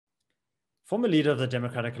Former leader of the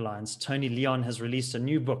Democratic Alliance, Tony Leon, has released a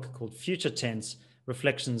new book called Future Tense: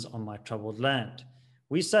 Reflections on My Troubled Land.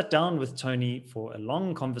 We sat down with Tony for a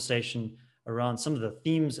long conversation around some of the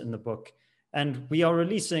themes in the book, and we are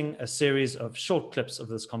releasing a series of short clips of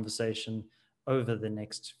this conversation over the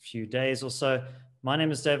next few days or so. My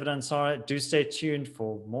name is David Ansara. Do stay tuned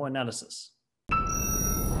for more analysis.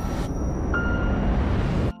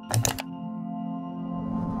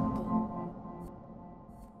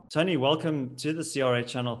 Tony, welcome to the CRA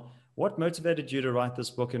channel. What motivated you to write this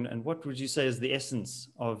book, and what would you say is the essence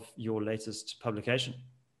of your latest publication?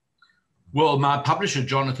 Well, my publisher,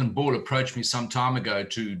 Jonathan Ball, approached me some time ago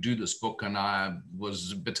to do this book, and I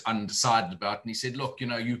was a bit undecided about it. And he said, look,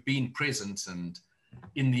 you've been present and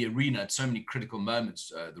in the arena at so many critical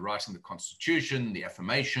moments, the writing of the Constitution, the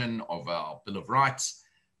affirmation of our Bill of Rights.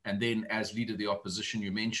 And then as leader of the opposition,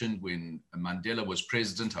 you mentioned when Mandela was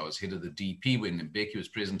president, I was head of the DP. When Mbeki was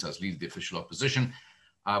president, I was leader of the official opposition.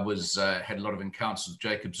 I had a lot of encounters with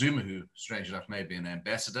Jacob Zuma, who, strange enough, may be an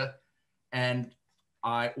ambassador. And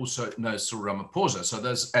I also know Cyril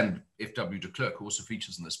Ramaphosa, and F.W. de Klerk, who also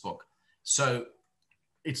features in this book. So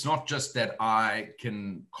it's not just that I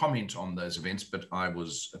can comment on those events, but I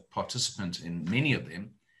was a participant in many of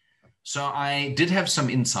them. So I did have some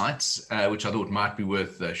insights, which I thought might be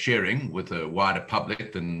worth sharing with a wider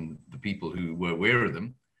public than the people who were aware of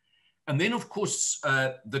them. And then, of course,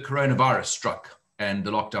 the coronavirus struck and the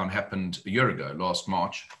lockdown happened a year ago, last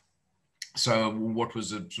March. So what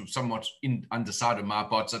was a sort of somewhat undecided on my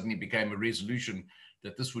part suddenly became a resolution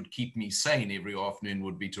that this would keep me sane every afternoon,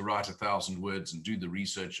 would be to write 1,000 words and do the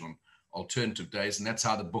research on alternative days. And that's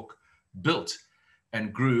how the book built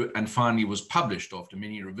and grew and finally was published after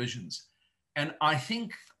many revisions. And I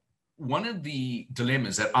think one of the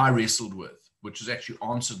dilemmas that I wrestled with, which is actually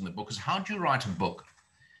answered in the book, is how do you write a book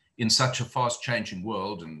in such a fast-changing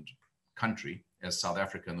world and country as South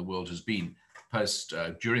Africa and the world has been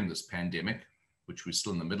during this pandemic, which we're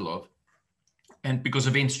still in the middle of, and because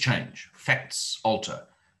events change, facts alter,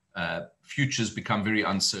 futures become very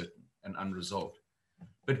uncertain and unresolved.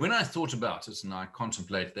 But when I thought about it, and I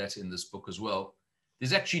contemplate that in this book as well,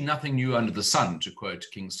 there's actually nothing new under the sun, to quote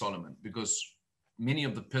King Solomon, because many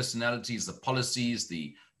of the personalities, the policies,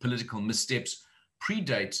 the political missteps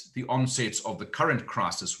predate the onset of the current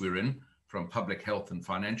crisis we're in from public health and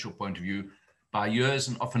financial point of view by years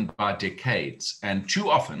and often by decades. And too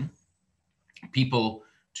often, people,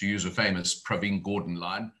 to use a famous Praveen Gordon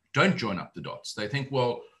line, don't join up the dots. They think,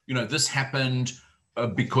 well, this happened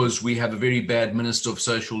because we have a very bad Minister of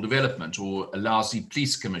Social Development or a lousy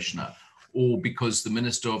police commissioner, or because the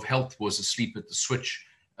Minister of Health was asleep at the switch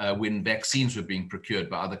when vaccines were being procured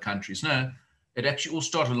by other countries. No, it actually all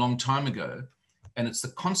started a long time ago. And it's the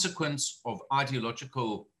consequence of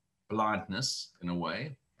ideological blindness in a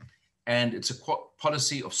way. And it's a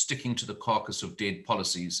policy of sticking to the carcass of dead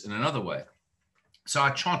policies in another way. So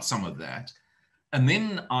I chart some of that. And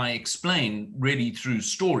then I explain really through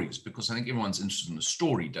stories, because I think everyone's interested in the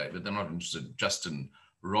story, David. They're not interested just in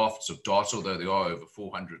rafts of data, although there are over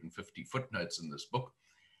 450 footnotes in this book.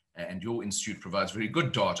 And your institute provides very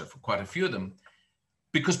good data for quite a few of them,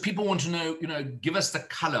 because people want to know, give us the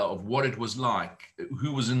color of what it was like,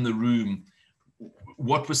 who was in the room,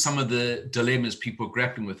 what were some of the dilemmas people were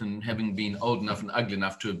grappling with, and having been old enough and ugly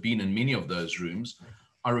enough to have been in many of those rooms,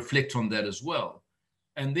 I reflect on that as well.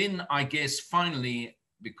 And then I guess finally,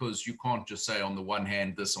 because you can't just say on the one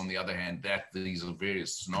hand this, on the other hand that, these are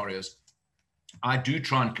various scenarios, I do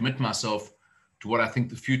try and commit myself to what I think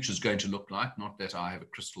the future is going to look like. Not that I have a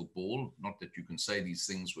crystal ball, not that you can say these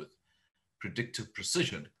things with predictive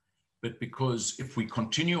precision, but because if we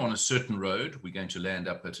continue on a certain road, we're going to land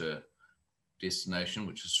up at a destination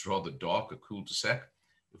which is rather dark, a cul-de-sac.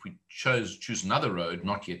 If we choose another road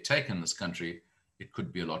not yet taken in this country, it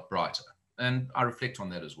could be a lot brighter. And I reflect on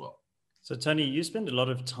that as well. So Tony, you spend a lot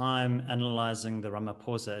of time analyzing the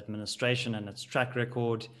Ramaphosa administration and its track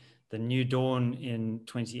record. The New Dawn in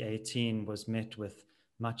 2018 was met with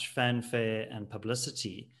much fanfare and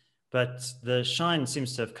publicity, but the shine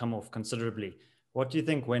seems to have come off considerably. What do you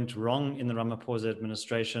think went wrong in the Ramaphosa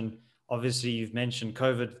administration? Obviously, you've mentioned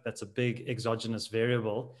COVID. That's a big exogenous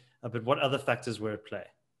variable, but what other factors were at play?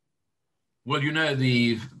 Well,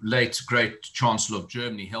 the late, great Chancellor of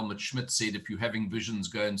Germany, Helmut Schmidt, said, if you're having visions,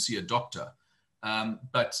 go and see a doctor.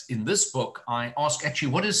 But in this book, I ask, actually,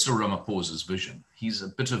 what is Cyril Ramaphosa's vision? He's a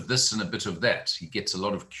bit of this and a bit of that. He gets a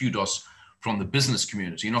lot of kudos from the business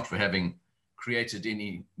community, not for having created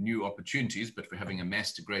any new opportunities, but for having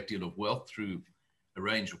amassed a great deal of wealth through a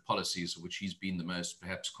range of policies of which he's been the most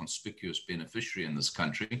perhaps conspicuous beneficiary in this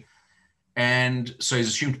country. And so he's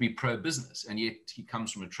assumed to be pro-business, and yet he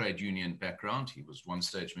comes from a trade union background. He was one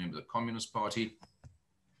stage member of the Communist Party.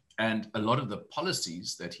 And a lot of the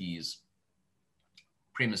policies that he's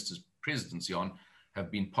premised his presidency on have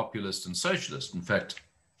been populist and socialist. In fact,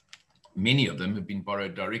 many of them have been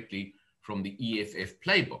borrowed directly from the EFF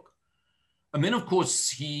playbook. And then, of course,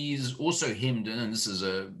 he's also hemmed in, and this is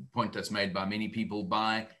a point that's made by many people,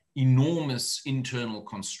 by enormous internal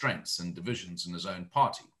constraints and divisions in his own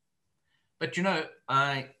party. But, you know,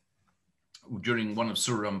 during one of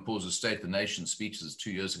Cyril Ramaphosa's State of the Nation speeches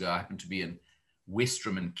 2 years ago, I happened to be in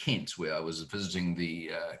Westerham in Kent, where I was visiting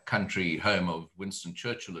the country home of Winston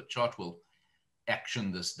Churchill at Chartwell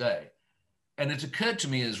Action this day. And it occurred to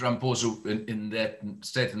me as Ramaphosa in that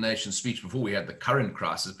State of the Nation speech, before we had the current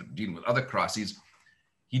crisis, but dealing with other crises,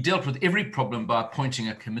 he dealt with every problem by appointing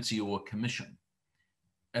a committee or a commission.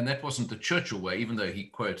 And that wasn't the Churchill way, even though he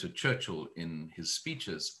quoted Churchill in his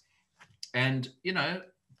speeches. And, you know,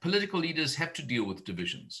 political leaders have to deal with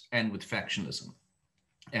divisions and with factionalism.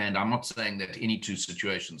 And I'm not saying that any two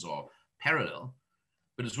situations are parallel,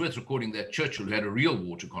 but it's worth recording that Churchill, who had a real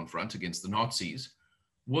war to confront against the Nazis,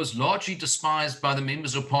 was largely despised by the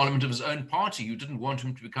members of parliament of his own party who didn't want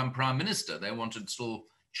him to become prime minister. They wanted still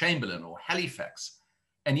Chamberlain or Halifax.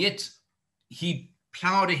 And yet he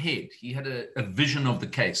plowed ahead. He had a vision of the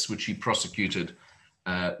case, which he prosecuted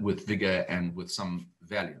with vigor and with some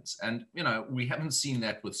valiance. And, you know, we haven't seen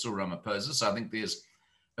that with Cyril Ramaphosa. So I think there's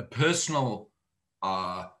a personal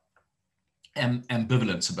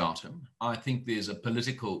ambivalence about him. I think there's a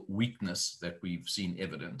political weakness that we've seen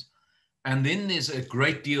evident. And then there's a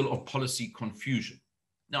great deal of policy confusion.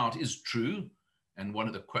 Now, it is true, and one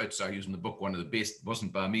of the quotes I use in the book, one of the best,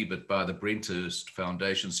 wasn't by me, but by the Brenthurst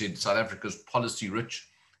Foundation, said South Africa's policy rich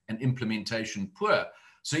and implementation poor.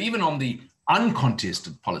 So even on the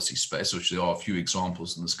uncontested policy space, which there are a few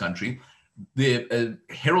examples in this country, there are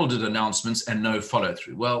heralded announcements and no follow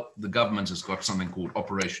through. Well, the government has got something called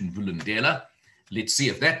Operation Vulindlela. Let's see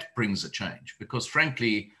if that brings a change, because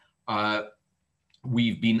frankly,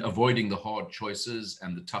 we've been avoiding the hard choices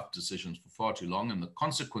and the tough decisions for far too long. And the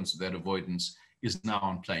consequence of that avoidance is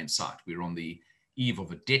now in plain sight. We're on the eve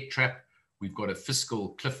of a debt trap. We've got a fiscal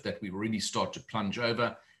cliff that we've already started to plunge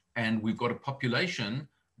over. And we've got a population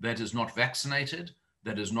that is not vaccinated,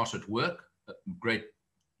 that is not at work, a great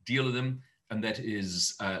deal of them, and that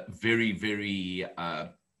is very, very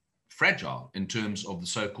fragile in terms of the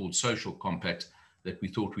so-called social compact that we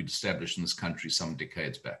thought we'd established in this country some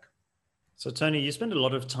decades back. So, Tony, you spend a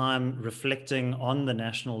lot of time reflecting on the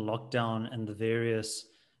national lockdown and the various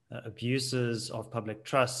abuses of public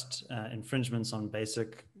trust, infringements on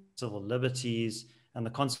basic civil liberties, and the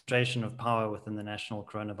concentration of power within the National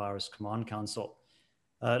Coronavirus Command Council.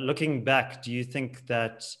 Looking back, do you think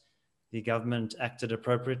that the government acted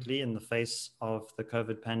appropriately in the face of the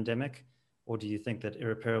COVID pandemic, or do you think that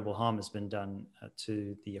irreparable harm has been done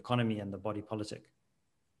to the economy and the body politic?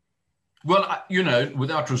 Well, you know,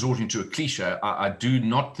 without resorting to a cliche, I do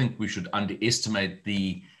not think we should underestimate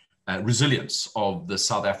the resilience of the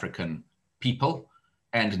South African people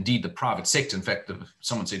and indeed the private sector. In fact,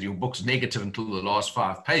 someone said your book's negative until the last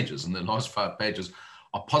 5 pages, and the last 5 pages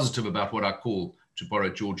are positive about what I call, to borrow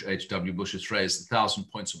George H.W. Bush's phrase, the 1,000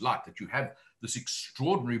 points of light, that you have this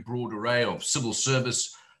extraordinary broad array of civil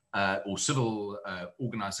service or civil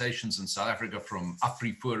organizations in South Africa, from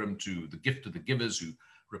AfriForum to the Gift of the Givers, who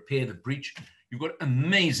repair the breach. You've got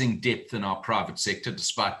amazing depth in our private sector,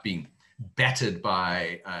 despite being battered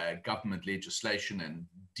by government legislation and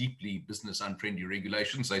deeply business unfriendly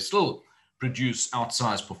regulations. They still produce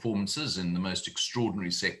outsized performances in the most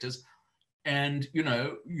extraordinary sectors. And, you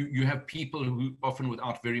know, you have people who often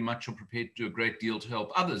without very much are prepared to do a great deal to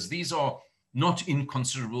help others. These are not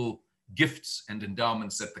inconsiderable gifts and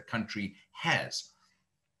endowments that the country has.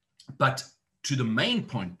 But to the main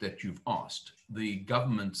point that you've asked, the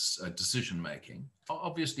government's decision-making,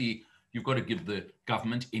 obviously you've got to give the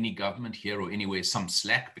government, any government here or anywhere, some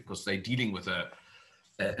slack, because they're dealing with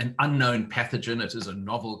an unknown pathogen. It is a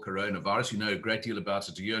novel coronavirus. You know a great deal about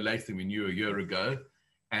it a year later than we knew a year ago.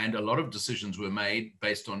 And a lot of decisions were made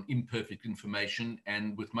based on imperfect information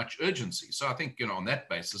and with much urgency. So I think, you know, on that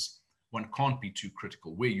basis, one can't be too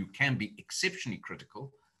critical. Where you can be exceptionally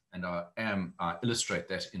critical, and I illustrate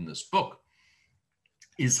that in this book,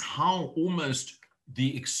 is how almost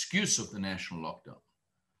the excuse of the national lockdown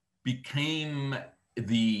became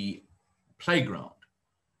the playground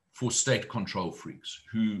for state control freaks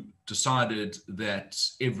who decided that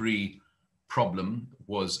every problem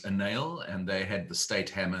was a nail and they had the state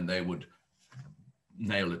hammer and they would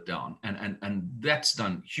nail it down. And that's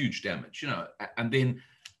done huge damage, you know. And then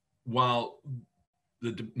while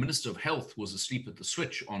the Minister of Health was asleep at the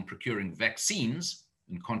switch on procuring vaccines,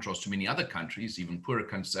 in contrast to many other countries, even poorer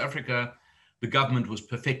countries, Africa. The government was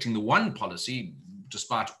perfecting the one policy,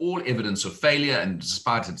 despite all evidence of failure and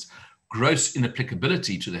despite its gross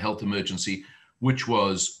inapplicability to the health emergency, which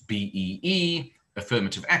was BEE,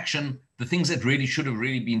 affirmative action, the things that really should have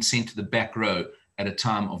really been sent to the back row at a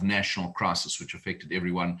time of national crisis, which affected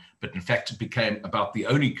everyone. But in fact, it became about the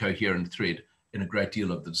only coherent thread in a great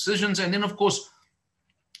deal of the decisions. And then, of course,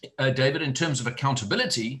 David, in terms of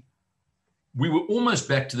accountability, we were almost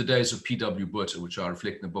back to the days of P.W. Botha, which I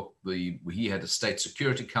reflect in the book. He had a State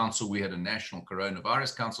Security Council, we had a National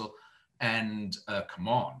Coronavirus Council, and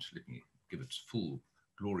Command, let me give it full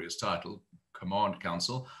glorious title, Command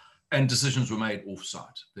Council, and decisions were made off-site.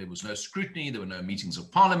 There was no scrutiny, there were no meetings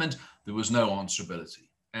of Parliament, there was no answerability.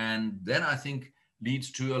 And that, I think,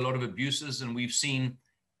 leads to a lot of abuses, and we've seen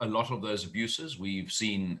a lot of those abuses. We've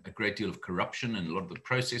seen a great deal of corruption in a lot of the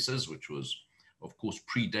processes, which was, of course,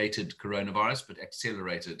 predated coronavirus, but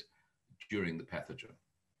accelerated during the pathogen.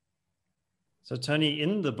 So, Tony,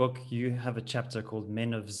 in the book, you have a chapter called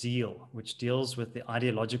Men of Zeal, which deals with the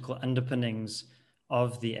ideological underpinnings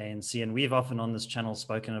of the ANC. And we've often on this channel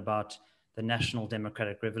spoken about the National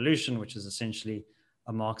Democratic Revolution, which is essentially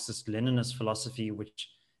a Marxist-Leninist philosophy, which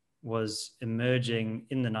was emerging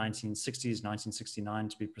in the 1960s, 1969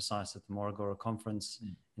 to be precise, at the Morogoro Conference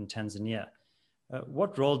in Tanzania.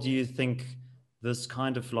 What role do you think this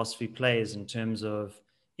kind of philosophy plays in terms of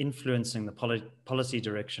influencing the policy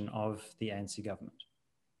direction of the ANC government?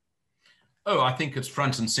 Oh, I think it's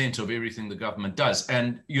front and center of everything the government does.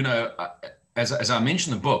 And, you know, as I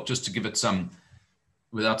mentioned in the book, just to give it some,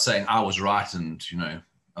 without saying I was right and, you know,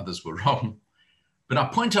 others were wrong, but I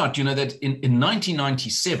point out, you know, that in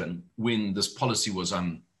 1997, when this policy was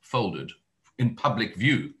unfolded in public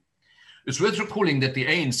view, it's worth recalling that the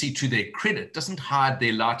ANC, to their credit, doesn't hide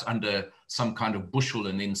their light under some kind of bushel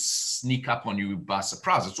and then sneak up on you by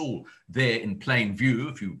surprise. It's all there in plain view,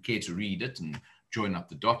 if you care to read it and join up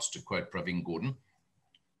the dots, to quote Pravin Gordhan.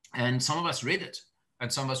 And some of us read it, and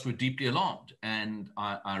some of us were deeply alarmed. And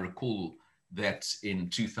I recall that in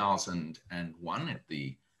 2001 at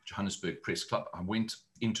the Johannesburg Press Club, I went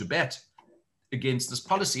into bat against this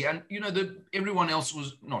policy. And, you know, everyone else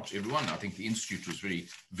was, not everyone, I think the Institute was very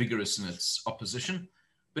vigorous in its opposition,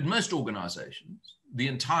 but most organizations, the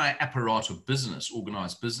entire apparatus of business,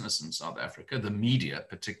 organized business in South Africa, the media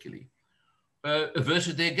particularly,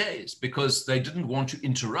 averted their gaze because they didn't want to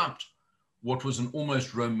interrupt what was an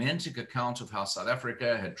almost romantic account of how South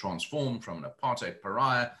Africa had transformed from an apartheid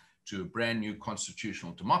pariah to a brand new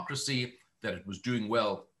constitutional democracy, that it was doing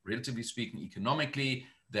well, relatively speaking, economically,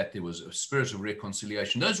 that there was a spirit of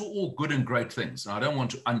reconciliation. Those were all good and great things. And I don't want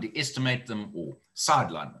to underestimate them or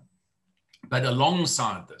sideline them. But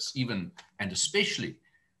alongside this, even and especially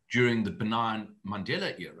during the benign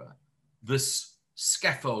Mandela era, this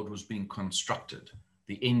scaffold was being constructed,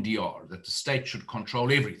 the NDR, that the state should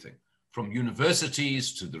control everything, from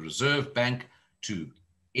universities to the Reserve Bank to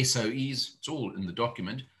SOEs. It's all in the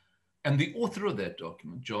document. And the author of that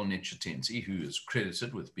document, Joel Netshitenzhe, who is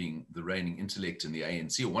credited with being the reigning intellect in the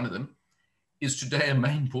ANC, or one of them, is today a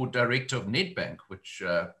main board director of Nedbank, which,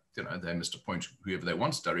 you know, they must appoint whoever they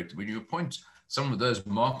want director. When you appoint some of those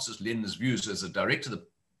Marxist Leninist views as a director of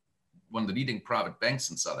one of the leading private banks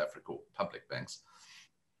in South Africa, or public banks,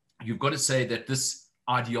 you've got to say that this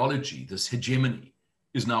ideology, this hegemony,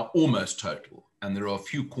 is now almost total. And there are a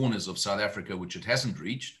few corners of South Africa which it hasn't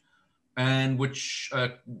reached, and which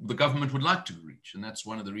the government would like to reach. And that's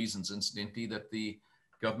one of the reasons, incidentally, that the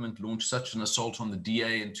government launched such an assault on the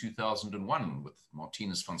DA in 2001 with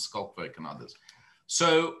Martinus van Schalkwyk and others.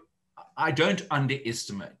 So I don't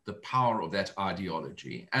underestimate the power of that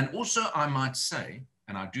ideology. And also, I might say,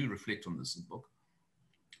 and I do reflect on this in the book,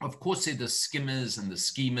 of course, there are the skimmers and the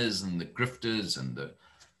schemers and the grifters and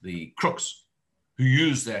the crooks who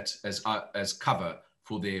use that as cover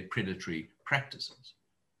for their predatory practices.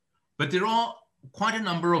 But there are quite a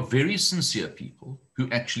number of very sincere people who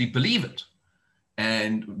actually believe it.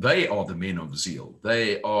 And they are the men of zeal.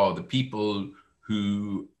 They are the people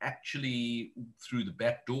who actually, through the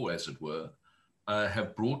back door, as it were,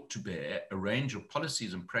 have brought to bear a range of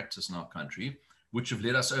policies and practice in our country, which have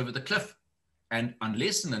led us over the cliff. And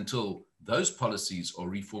unless and until those policies are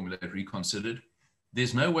reformulated, reconsidered,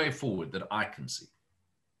 there's no way forward that I can see.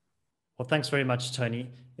 Well, thanks very much, Tony.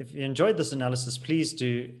 If you enjoyed this analysis, please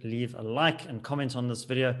do leave a like and comment on this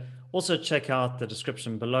video. Also, check out the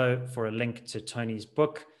description below for a link to Tony's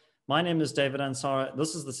book. My name is David Ansara.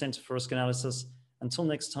 This is the Center for Risk Analysis. Until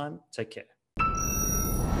next time, take care.